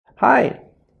Hi,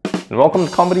 and welcome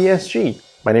to Comedy SG.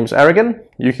 My name is Aragon.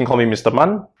 You can call me Mr.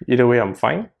 Mun. Either way, I'm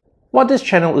fine. What this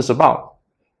channel is about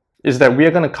is that we are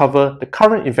going to cover the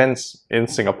current events in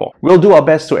Singapore. We'll do our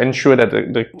best to ensure that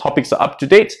the topics are up to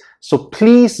date. So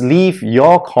please leave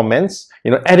your comments,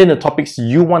 add in the topics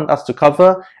you want us to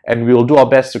cover, and we'll do our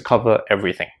best to cover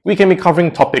everything. We can be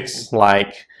covering topics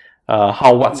like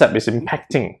how WhatsApp is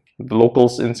impacting the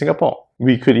locals in Singapore.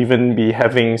 We could even be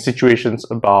having situations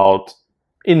about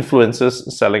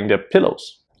influencers selling their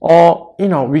pillows. Or,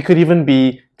 we could even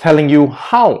be telling you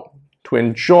how to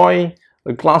enjoy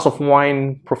a glass of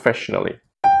wine professionally.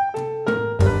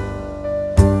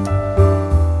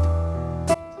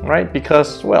 Right?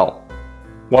 Because, well,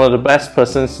 one of the best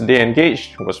persons they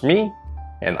engaged was me,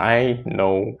 and I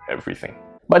know everything.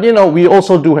 But we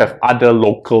also do have other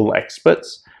local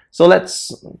experts. So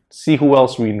let's see who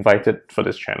else we invited for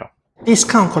this channel. This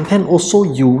kind of content also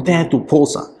you dare to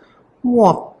post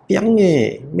Wow,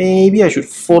 maybe I should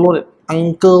follow that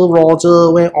Uncle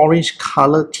Roger wear orange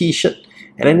color t-shirt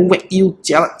and then whack you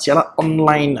jialat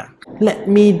online. Let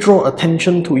me draw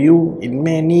attention to you in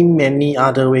many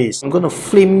other ways. I'm gonna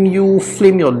flame your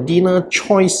dinner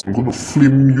choice.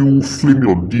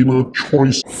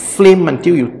 Flame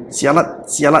until you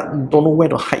jialat, don't know where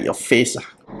to hide your face.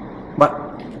 But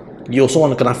you also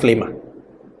want to gonna flame.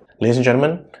 Ladies and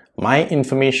gentlemen, my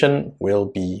information will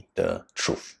be the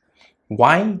truth.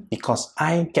 Why? Because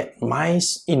I get my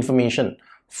information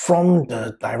from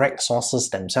the direct sources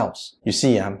themselves. You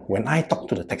see, when I talk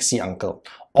to the taxi uncle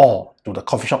or to the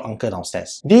coffee shop uncle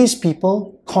downstairs, these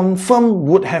people confirm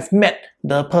would have met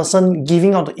the person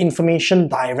giving out the information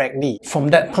directly. From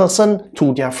that person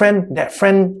to their friend, that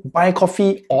friend buy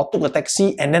coffee or took a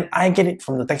taxi, and then I get it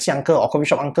from the taxi uncle or coffee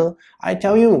shop uncle. I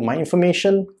tell you, my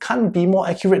information can't be more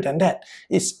accurate than that.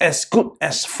 It's as good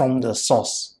as from the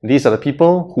source. These are the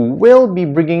people who will be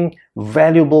bringing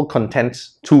valuable content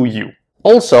to you.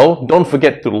 Also, don't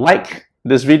forget to like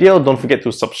this video, don't forget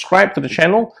to subscribe to the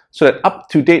channel so that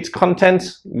up-to-date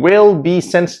content will be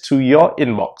sent to your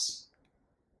inbox.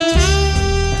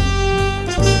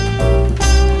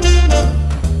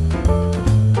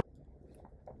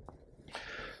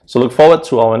 So look forward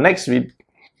to our next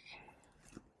video.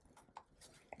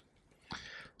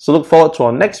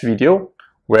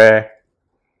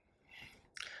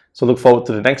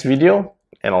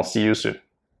 And I'll see you soon.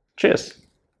 Cheers.